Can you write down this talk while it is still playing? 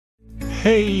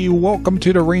Hey, welcome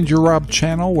to the RangerRob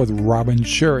channel with Rob and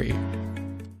Sherry.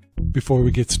 Before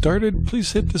we get started,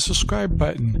 please hit the subscribe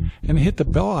button and hit the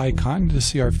bell icon to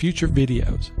see our future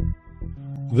videos.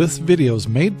 This video is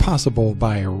made possible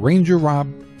by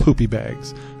RangerRob Poopy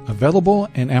Bags, available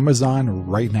in Amazon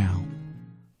right now.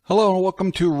 Hello and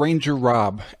welcome to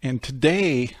RangerRob, and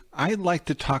today I'd like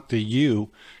to talk to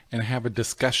you and have a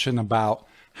discussion about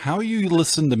how you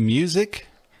listen to music,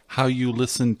 how you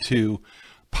listen to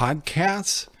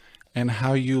podcasts, and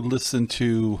how you listen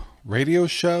to radio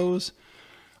shows.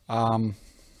 And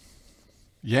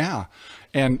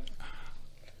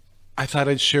I thought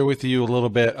I'd share with you a little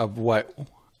bit of what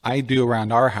I do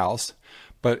around our house.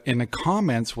 But in the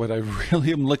comments, what I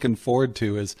really am looking forward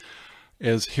to is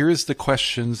here's the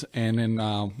questions, and then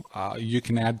you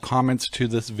can add comments to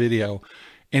this video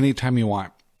anytime you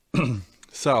want.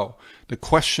 So the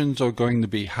questions are going to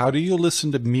be: how do you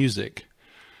listen to music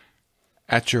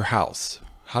at your house?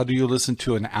 How do you listen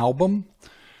to an album?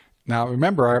 Now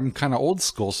remember, I'm kind of old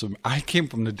school, so I came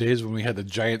from the days when we had the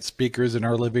giant speakers in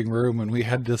our living room and we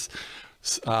had this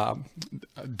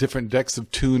different decks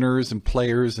of tuners and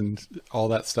players and all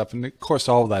that stuff, and of course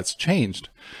all of that's changed.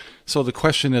 So the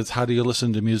question is, how do you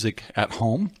listen to music at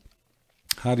home?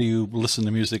 How do you listen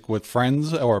to music with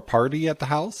friends or a party at the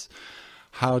house?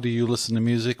 How do you listen to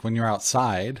music when you're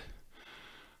outside?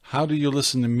 How do you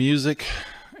listen to music,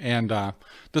 and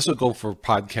this will go for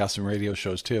podcasts and radio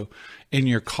shows too, in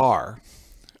your car?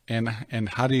 And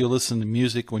how do you listen to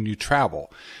music when you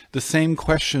travel? The same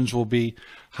questions will be,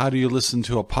 how do you listen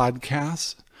to a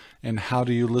podcast? And how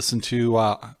do you listen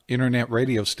to internet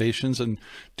radio stations? And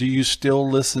do you still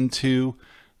listen to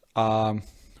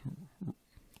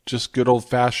just good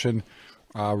old-fashioned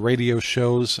radio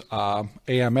shows,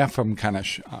 AM, FM kind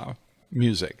of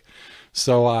music?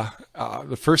 So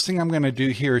the first thing I'm going to do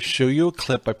here is show you a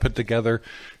clip I put together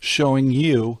showing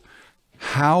you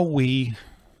how we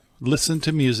listen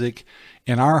to music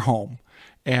in our home.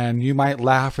 And you might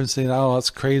laugh and say, oh, that's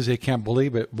crazy, I can't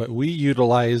believe it, but we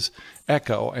utilize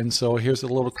Echo, and so here's a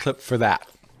little clip for that.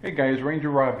 Hey guys,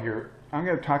 RangerRob here. I'm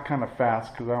going to talk kind of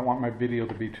fast because I don't want my video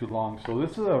to be too long. So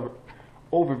this is an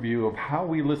overview of how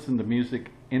we listen to music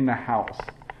in the house.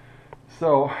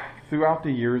 So throughout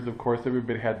the years, of course,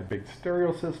 everybody had the big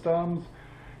stereo systems.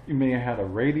 You may have had a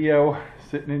radio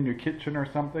sitting in your kitchen or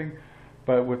something,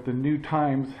 but with the new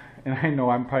times, and I know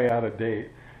I'm probably out of date,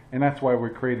 and that's why we're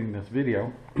creating this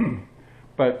video.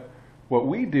 But what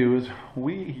we do is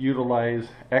we utilize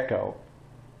Echo.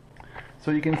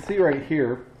 So you can see right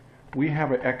here, we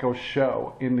have an Echo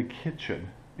Show in the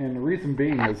kitchen. And the reason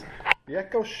being is the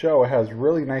Echo Show has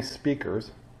really nice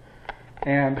speakers.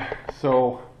 And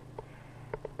so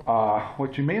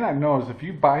what you may not know is if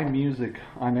you buy music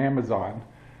on Amazon,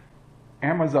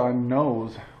 Amazon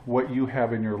knows what you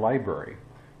have in your library.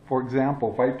 For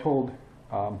example, if I told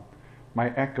my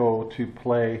Echo to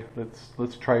play,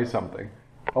 let's try something.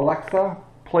 Alexa,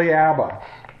 play ABBA.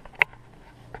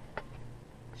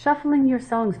 Shuffling Your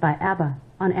Songs by ABBA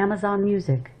on Amazon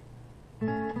Music.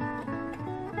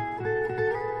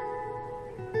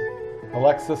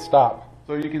 Alexa, stop.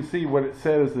 So you can see what it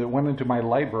says. It went into my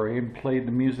library and played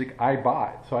the music I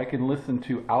bought. So I can listen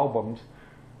to albums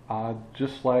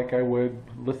just like I would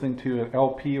listen to an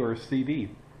LP or a CD.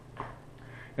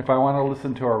 If I want to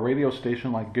listen to our radio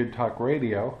station like Good Talk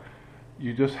Radio,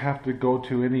 you just have to go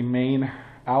to any main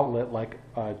outlet like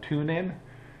TuneIn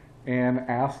and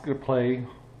ask to play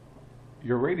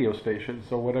your radio station.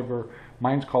 So whatever,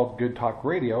 mine's called Good Talk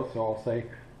Radio, so I'll say,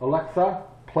 Alexa,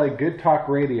 play Good Talk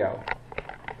Radio.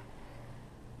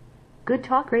 Good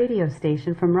Talk Radio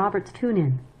station from Robert's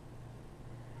TuneIn.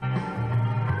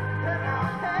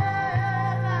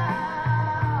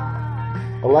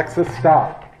 Alexa,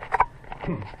 stop.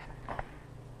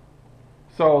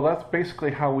 So that's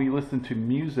basically how we listen to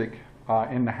music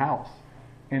in the house.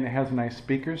 And it has nice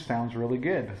speakers, sounds really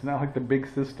good. It's not like the big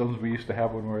systems we used to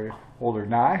have when we were older.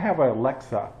 Now I have an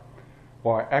Alexa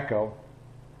or Echo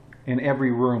in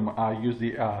every room. I use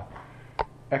the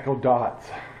Echo Dots.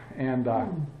 And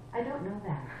I don't know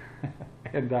that.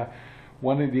 and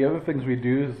one of the other things we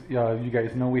do is, you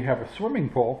guys know we have a swimming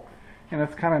pool, and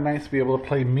it's kind of nice to be able to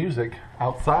play music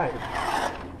outside.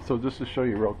 So just to show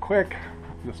you real quick,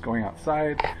 just going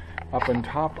outside, up on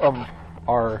top of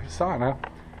our sauna,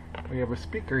 we have a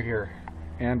speaker here,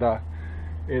 and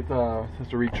it's a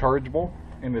rechargeable,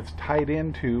 and it's tied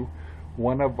into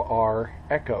one of our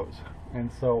Echoes, and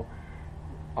so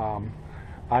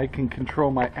I can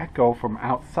control my Echo from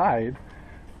outside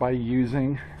by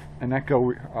using an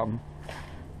Echo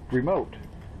remote.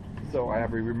 So I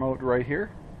have a remote right here,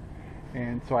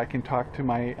 and so I can talk to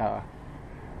my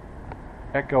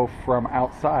echo from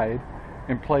outside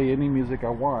and play any music I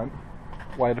want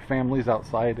while the family's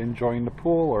outside enjoying the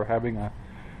pool or having a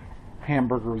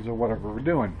hamburgers or whatever we're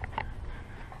doing.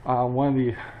 One of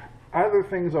the other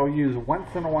things I'll use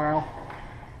once in a while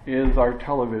is our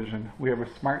television. We have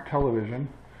a smart television,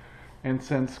 and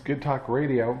since Good Talk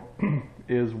Radio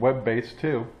is web-based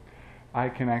too, I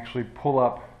can actually pull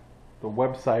up the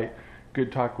website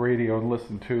Good Talk Radio and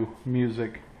listen to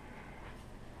music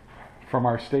from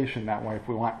our station that way if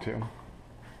we want to.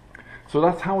 So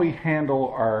that's how we handle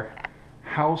our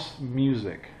house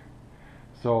music.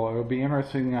 So it'll be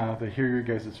interesting to hear your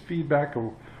guys' feedback.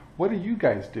 Of what do you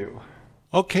guys do?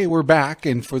 Okay, we're back,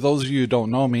 and for those of you who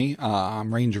don't know me,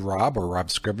 I'm Ranger Rob, or Rob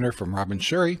Scribner from Rob and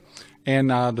Sherry, and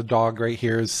the dog right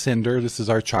here is Cinder. This is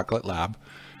our chocolate lab,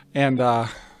 and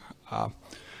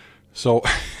so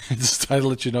just to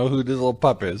let you know who this little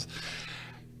pup is.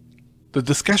 The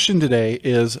discussion today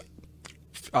is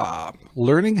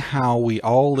learning how we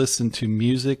all listen to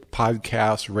music,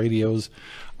 podcasts, radios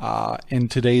in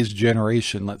today's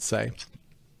generation, let's say.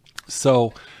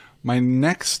 So my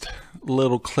next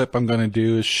little clip I'm going to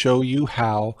do is show you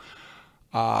how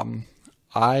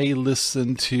I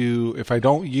listen to, if I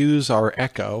don't use our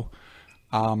Echo,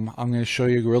 I'm going to show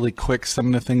you really quick some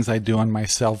of the things I do on my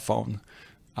cell phone.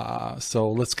 So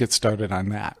let's get started on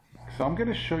that. So I'm going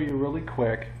to show you really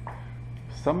quick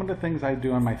some of the things I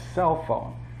do on my cell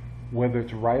phone. Whether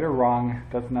it's right or wrong,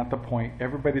 that's not the point.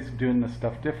 Everybody's doing this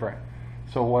stuff different.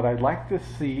 So what I'd like to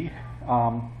see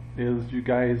is you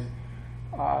guys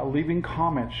leaving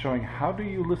comments showing how do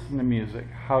you listen to music?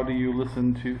 How do you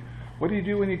listen to, what do you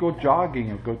do when you go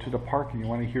jogging or go to the park and you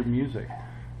want to hear music?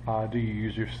 Do you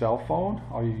use your cell phone?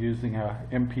 Are you using a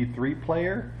MP3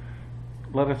 player?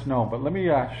 Let us know. But let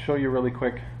me show you really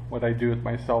quick what I do with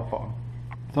my cell phone.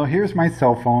 So here's my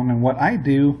cell phone, and what I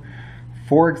do,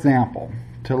 for example,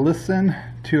 to listen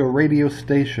to a radio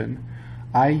station,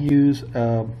 I use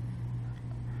a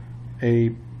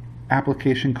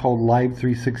application called Live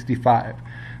 365.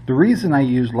 The reason I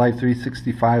use Live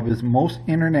 365 is most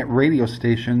internet radio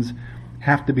stations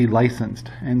have to be licensed,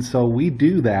 and so we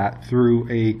do that through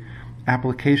a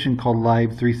application called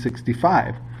Live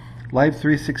 365. Live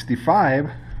 365,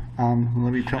 let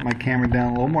me tilt my camera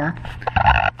down a little more,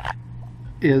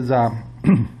 is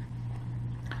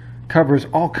covers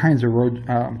all kinds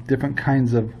of different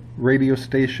kinds of radio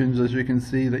stations, as you can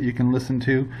see, that you can listen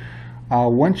to.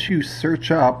 Once you search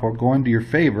up or go into your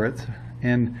favorites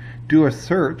and do a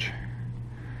search,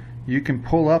 you can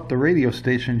pull up the radio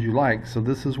stations you like. So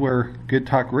this is where Good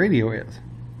Talk Radio is.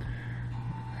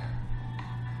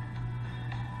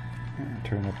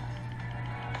 Turn it.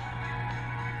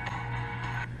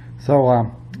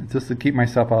 So just to keep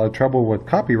myself out of trouble with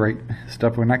copyright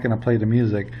stuff, we're not going to play the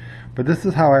music. But this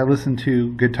is how I listen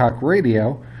to Good Talk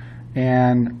Radio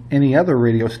and any other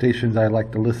radio stations I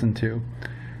like to listen to.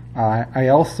 I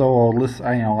also listen.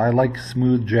 I like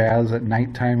smooth jazz at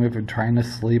nighttime if I'm trying to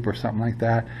sleep or something like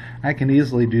that. I can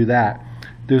easily do that.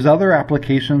 There's other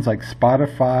applications like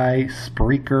Spotify,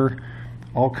 Spreaker,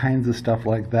 all kinds of stuff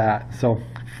like that. So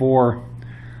for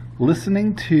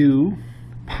listening to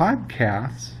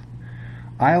podcasts,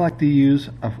 I like to use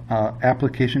an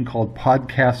application called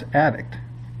Podcast Addict.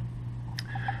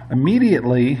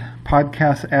 Immediately,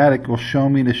 Podcast Addict will show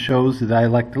me the shows that I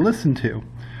like to listen to.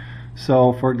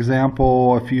 So, for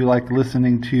example, if you like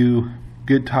listening to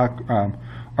Good Talk,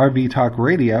 RV Talk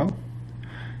Radio,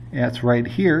 it's right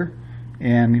here.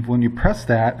 And when you press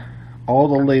that, all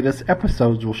the latest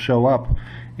episodes will show up,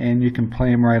 and you can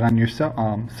play them right on your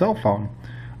cell phone.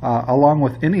 Along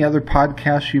with any other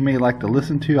podcasts you may like to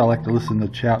listen to. I like to listen to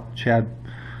Chad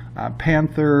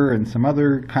Panther and some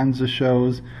other kinds of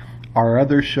shows. Our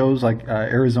other shows like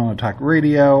Arizona Talk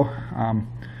Radio,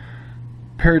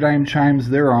 Paradigm Chimes,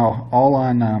 they're all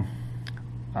on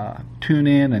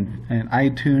TuneIn and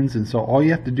iTunes. And so all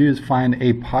you have to do is find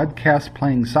a podcast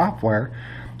playing software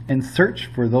and search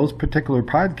for those particular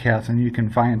podcasts, and you can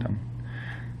find them.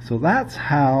 So that's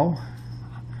how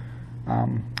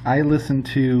I listen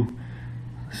to,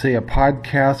 say, a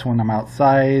podcast when I'm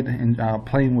outside and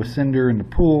playing with Cinder in the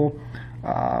pool.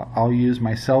 I'll use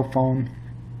my cell phone,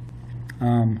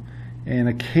 and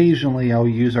occasionally I'll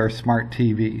use our smart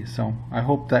TV. So I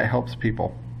hope that helps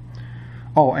people.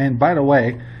 Oh, and by the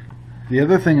way, the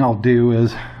other thing I'll do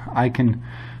is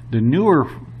the newer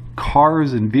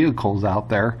cars and vehicles out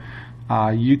there,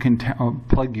 you can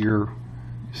plug your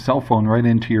cell phone right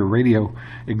into your radio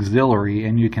auxiliary,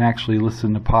 and you can actually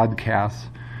listen to podcasts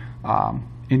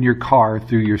in your car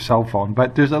through your cell phone.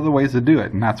 But there's other ways to do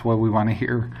it, and that's why we want to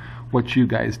hear what you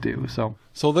guys do.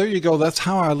 So there you go. That's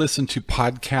how I listen to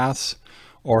podcasts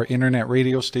or internet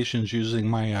radio stations using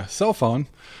my cell phone.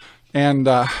 And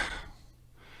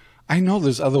I know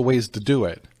there's other ways to do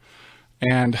it.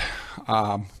 And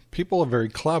people are very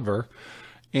clever.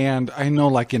 And I know,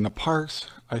 like in the parks,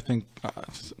 I think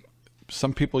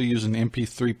some people use an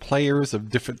MP3 players of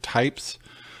different types.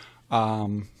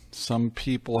 Some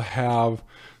people have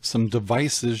some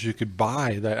devices you could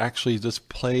buy that actually just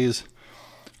plays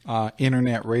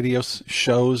internet radio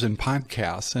shows and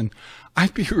podcasts. And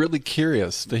I'd be really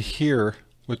curious to hear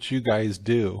what you guys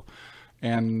do.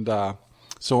 And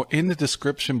so in the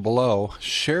description below,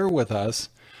 share with us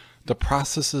the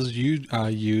processes you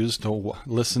use to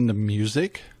listen to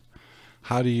music.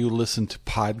 How do you listen to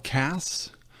podcasts?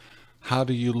 How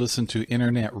do you listen to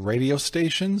internet radio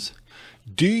stations?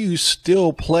 Do you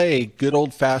still play good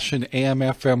old-fashioned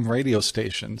AM/FM radio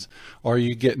stations? Or are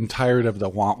you getting tired of the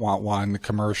want and the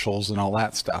commercials and all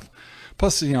that stuff?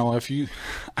 Plus, you know,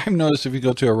 I've noticed if you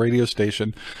go to a radio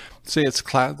station, say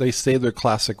they say they're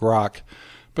classic rock,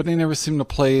 but they never seem to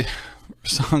play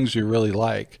songs you really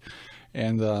like.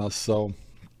 And so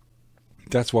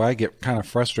that's why I get kind of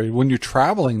frustrated. When you're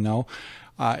traveling, though,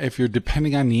 if you're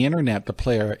depending on the internet to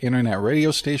play an internet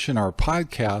radio station or a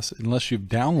podcast, unless you've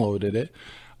downloaded it,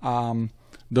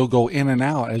 they'll go in and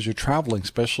out as you're traveling,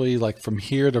 especially like from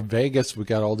here to Vegas. We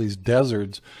got all these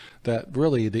deserts that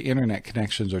really the internet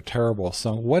connections are terrible.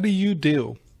 So what do you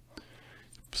do?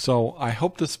 So I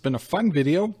hope this has been a fun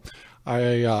video.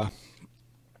 I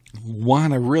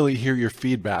want to really hear your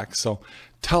feedback. So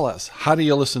tell us, how do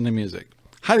you listen to music?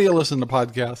 How do you listen to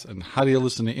podcasts? And how do you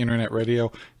listen to internet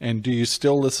radio? And do you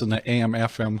still listen to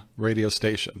AM/FM radio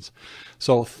stations?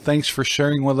 So thanks for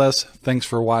sharing with us. Thanks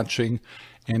for watching.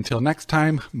 Until next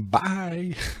time,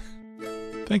 bye.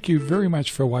 Thank you very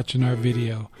much for watching our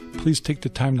video. Please take the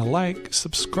time to like,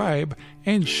 subscribe,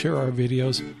 and share our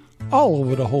videos all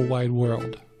over the whole wide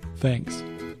world. Thanks.